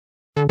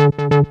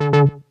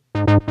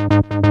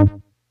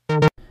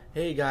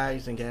Hey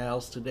guys and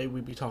gals, today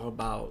we'll be talking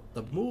about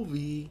the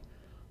movie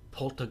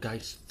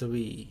Poltergeist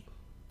 3.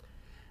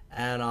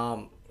 And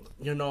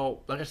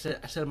like I said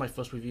in my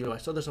first review, I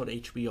saw this on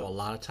HBO a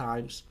lot of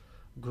times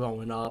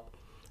growing up.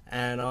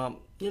 And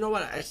you know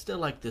what? I still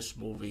like this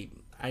movie.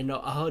 I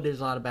heard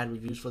there's a lot of bad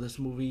reviews for this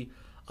movie.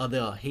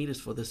 There are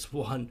haters for this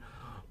one.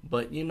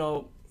 But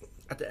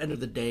at the end of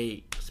the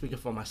day, speaking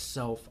for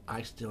myself,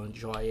 I still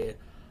enjoy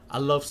it. I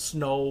love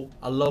snow.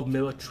 I love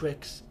mirror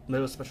tricks,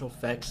 mirror special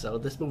effects. So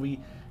this movie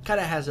kind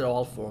of has it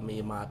all for me,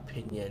 in my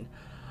opinion.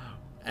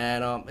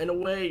 And in a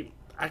way,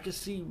 I can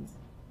see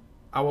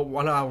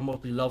one of our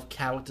most beloved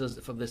characters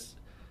from this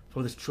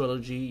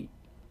trilogy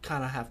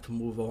kind of have to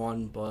move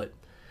on. But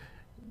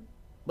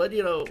what it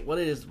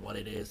is, what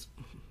it is.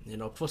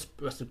 First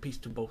rest in peace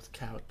to both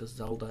characters,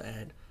 Zelda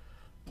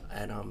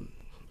and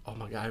oh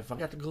my god, I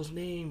forgot the girl's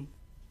name.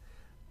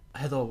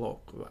 Heather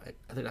Rock, right?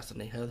 I think that's the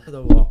name.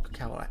 Heather Rock,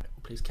 Carol,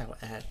 plays Carol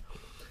Ann.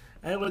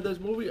 Anyway,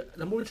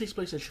 the movie takes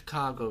place in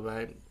Chicago,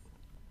 right?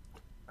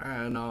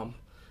 And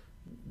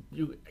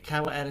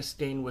Carol Ann is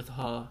staying with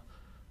her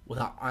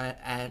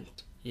aunt,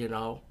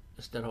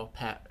 instead of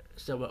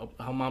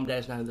her mom and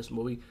dad's not in this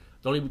movie.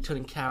 The only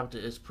returning character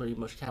is pretty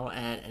much Carol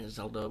Ann and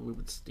Zelda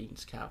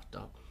Rubinstein's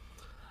character.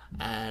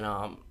 And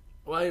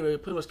well, anyway,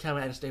 pretty much Carol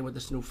Ann is staying with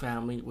this new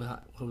family with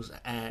her, who's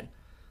aunt,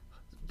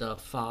 the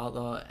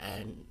father,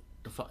 and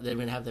they're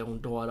gonna have their own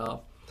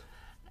daughter,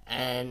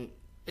 and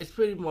it's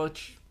pretty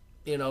much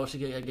she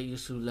get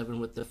used to living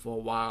with it for a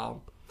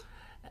while.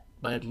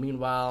 But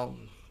meanwhile,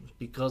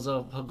 because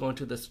of her going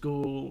to the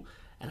school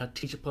and her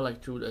teacher put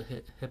like through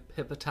the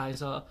hypnotize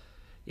her,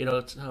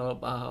 tell her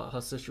about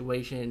her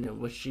situation and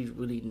what she's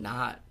really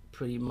not.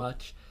 Pretty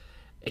much,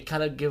 it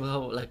kind of give her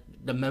like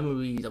the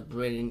memories of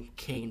bringing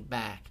Kane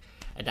back,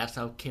 and that's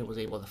how Kane was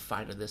able to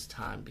find her this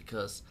time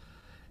because.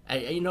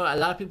 And a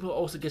lot of people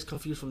also get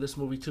confused from this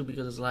movie too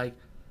because it's like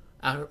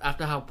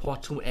after how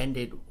part two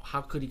ended,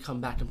 how could he come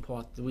back in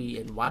part three,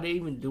 and why they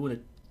even doing a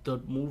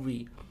third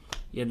movie?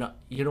 You know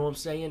what I'm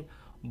saying?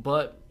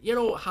 But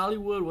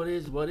Hollywood, what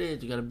is?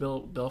 You gotta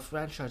build a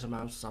franchise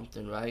around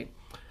something, right?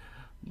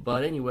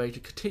 But anyway, to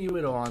continue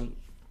it on,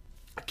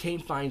 Kane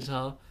finds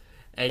her,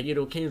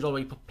 and Kane's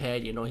already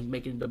prepared. He's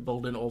making the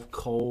building all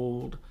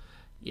cold,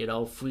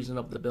 freezing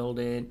up the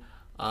building.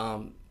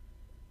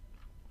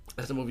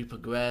 As the movie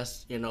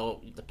progressed,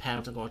 the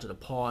parents are going to the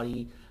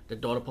party. The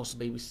daughter supposed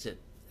to babysit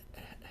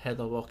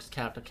Heather Rock's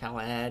character,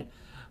 Callahan.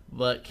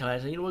 But Callahan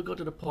said, go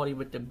to the party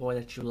with the boy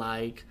that you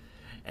like.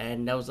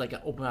 And that was like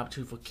an open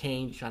opportunity for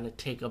Kane trying to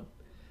take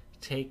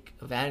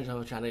advantage of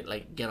her, trying to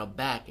like get her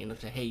back,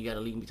 say, hey, you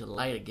gotta lead me to the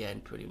light again,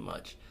 pretty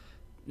much.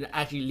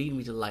 Actually, lead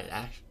me to the light.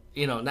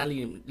 Actually, not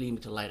lead me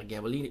to the light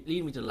again, but lead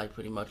me to the light,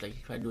 pretty much, like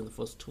he tried doing the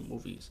first two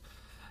movies,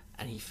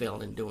 and he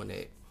failed in doing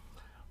it.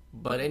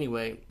 But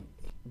anyway,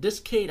 this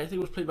Kane I think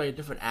was played by a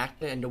different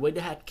actor, and the way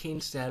they had Kane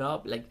set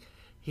up, like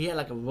he had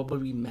like a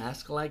rubbery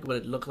mask, like what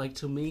it looked like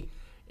to me.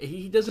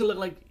 He doesn't look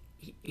like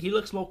he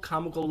looks more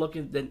comical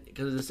looking than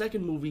because in the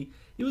second movie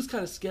he was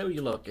kind of scary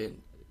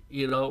looking,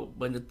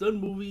 But in the third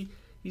movie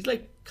he's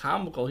like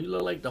comical. He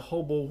looked like the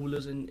hobo who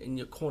lives in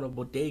your corner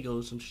bodega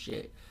or some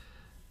shit,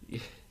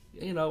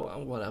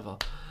 whatever.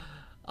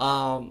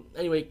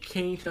 Anyway,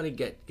 Kane's trying to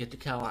get to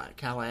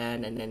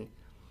Callahan, and then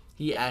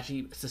he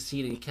actually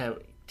succeeded in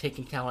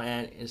taking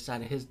Callahan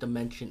inside of his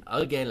dimension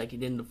again, like he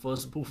did in the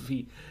first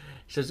movie.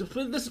 So this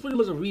is pretty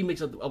much a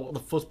remix of the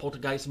first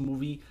Poltergeist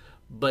movie,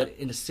 but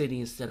in the city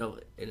instead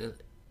of in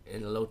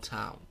a low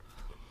town.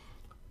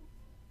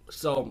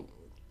 So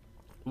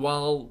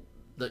while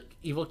the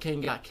evil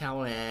king got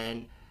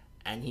Callahan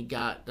and he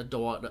got the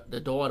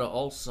daughter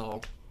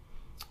also.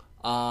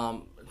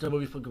 The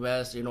movie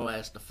progressed,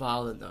 as the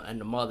father and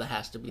the mother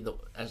has to be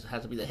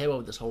the hero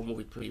of this whole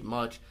movie, pretty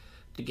much,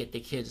 to get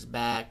the kids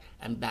back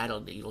and battle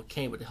the evil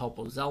king with the help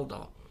of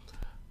Zelda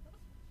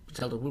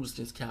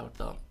Rubinstein's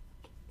character,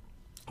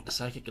 the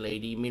psychic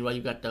lady. Meanwhile,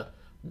 you got the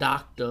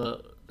doctor,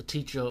 the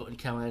teacher, and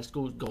Callahan's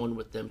school going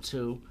with them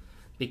too,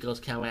 because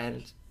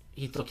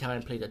he thought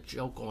Callahan played a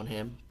joke on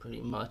him,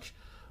 pretty much,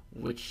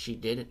 which she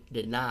did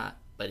not.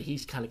 But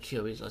he's kind of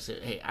curious. I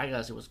said, hey, I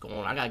gotta see what's going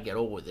on. I gotta get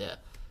over there.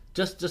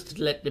 Just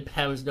to let the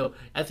parents know,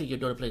 I think your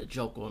daughter played a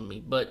joke on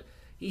me. But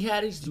he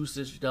had his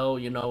usage, though.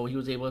 He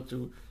was able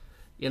to,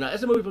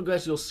 as the movie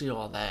progresses, you'll see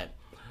all that.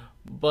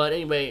 But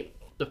anyway,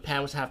 the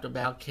parents have to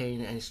battle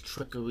Kane and his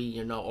trickery,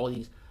 all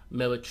these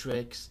mirror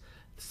tricks,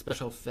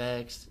 special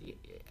effects.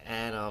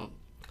 And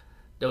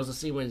there was a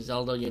scene when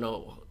Zelda,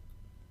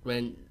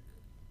 when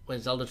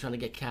Zelda trying to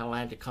get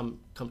Caroline to come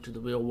to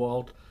the real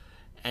world,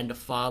 and the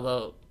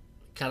father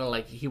kind of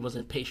like he was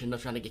impatient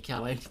enough trying to get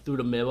Caroline through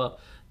the mirror.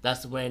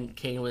 That's when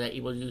Kane was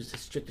able to use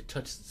his trick to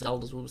touch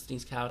Zelda's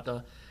Rubinstein's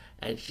character,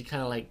 and she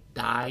kind of like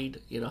died.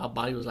 Her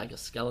body was like a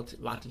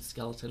skeleton, rotten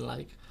skeleton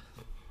like.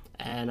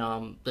 And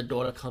the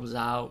daughter comes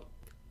out,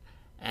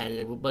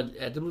 but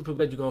at the movie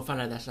progression, you're gonna find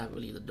out that's not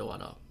really the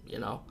daughter.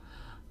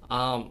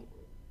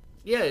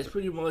 Yeah, it's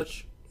pretty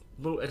much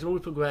as the movie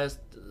progressed,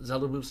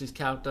 Zelda Rubinstein's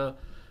character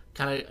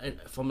kind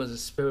of from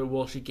his spirit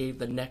world, she gave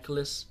the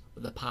necklace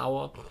with the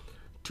power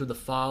to the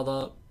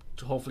father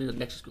to hopefully the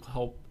next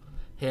help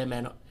him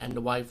and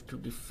the wife to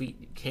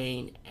defeat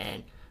Kane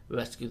and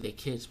rescue their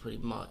kids, pretty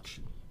much.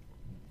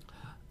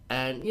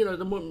 And you know,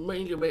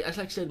 mainly, as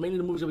I said, mainly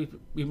the movies will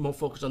be more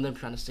focused on them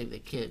trying to save their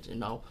kids, you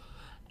know,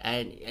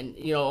 and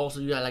you know, also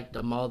you got like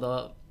the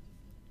mother,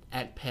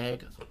 Aunt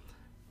Peg,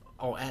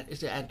 or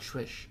is it Aunt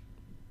Trish?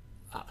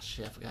 Oh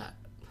shit, I forgot.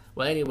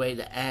 Well, anyway,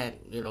 the aunt,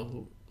 you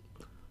know,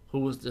 who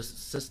was the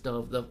sister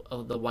of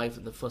the wife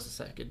in the first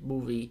and second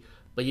movie,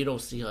 but you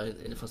don't see her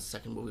in the first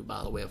and second movie,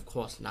 by the way, of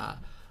course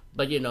not.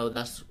 But you know,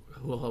 that's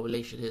who her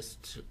relation is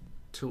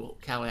to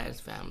Callahan's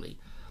family.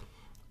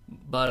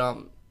 But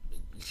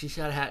she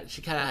kind of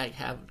like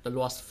have the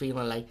lost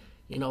feeling, like,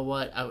 you know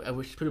what, I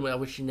wish, pretty much, I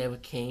wish she never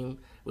came.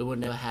 We would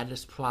never had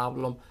this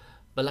problem.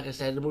 But like I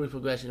said, the movie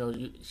progressed. You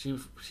know,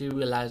 she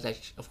realized that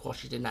of course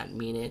she did not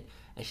mean it,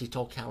 and she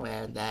told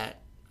Callahan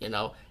that, you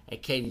know,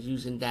 and Katie's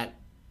using that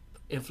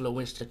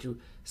influence to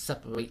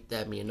separate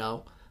them, you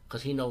know,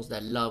 because he knows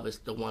that love is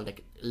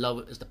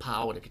the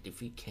power that can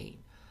defeat Kane.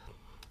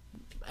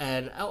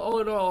 And all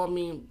in all, I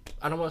mean,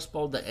 I don't want to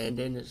spoil the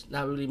ending. It's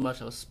not really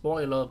much of a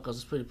spoiler because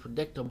it's pretty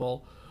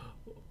predictable.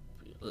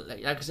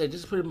 Like I said,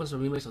 this is pretty much a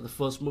remix of the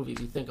first movie if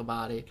you think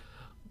about it.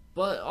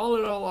 But all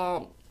in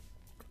all,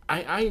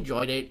 I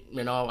enjoyed it.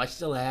 You know, I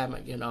still am.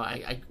 You know,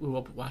 I grew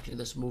up watching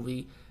this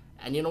movie,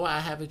 and you know what? I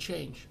haven't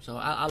changed. So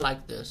I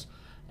like this.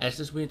 And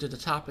since we're into the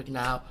topic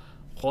now,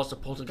 of course, the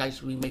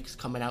Poltergeist remake is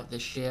coming out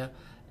this year,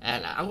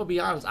 and I'm gonna be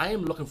honest, I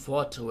am looking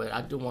forward to it.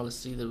 I do want to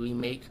see the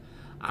remake.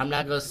 I'm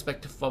not gonna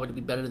expect it for it to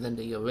be better than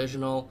the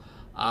original.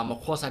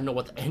 Of course, I know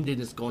what the ending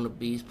is going to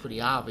be. It's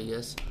pretty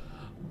obvious.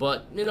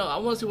 But you know, I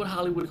want to see what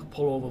Hollywood could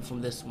pull over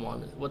from this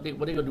one. What they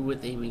gonna do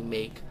with the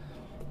remake.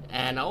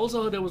 And I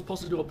also heard they were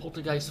supposed to do a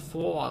Poltergeist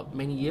 4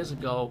 many years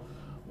ago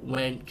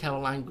when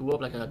Caroline grew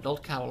up, like an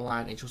adult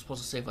Caroline, and she was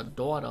supposed to save her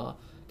daughter,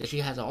 that she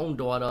has her own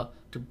daughter,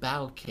 to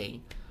battle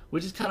Kane.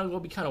 Which is kind of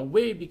going to be kind of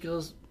weird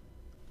because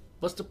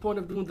what's the point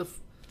of doing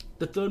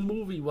the third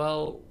movie?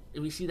 Well,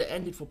 if we see the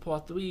ending for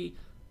part 3,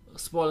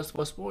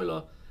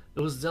 spoiler, it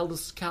was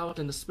Zelda's scout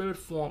in the spirit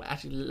form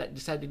actually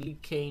decided to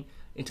lead Kane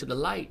into the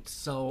light,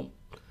 so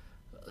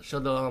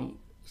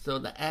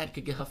the aunt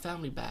could get her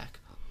family back.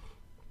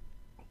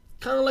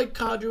 Kind of like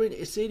Conjuring,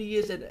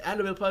 Insidious, is an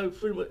anime probably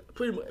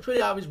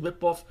pretty obvious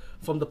ripoff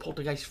from the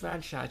Poltergeist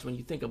franchise when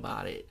you think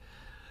about it.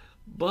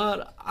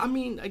 But I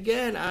mean,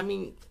 again,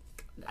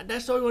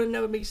 that story would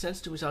never make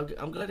sense to me, so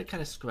I'm glad they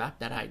kind of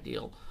scrapped that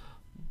ideal.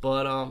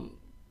 But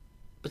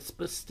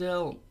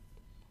still,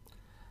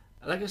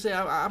 like I said,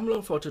 I'm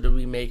looking forward to the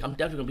remake. I'm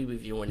definitely gonna be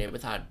reviewing it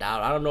without a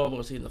doubt. I don't know if I'm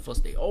gonna see it in the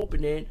first day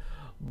opening,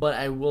 but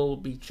I will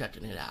be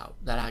checking it out.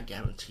 That I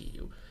guarantee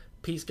you.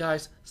 Peace,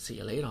 guys. See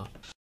you later.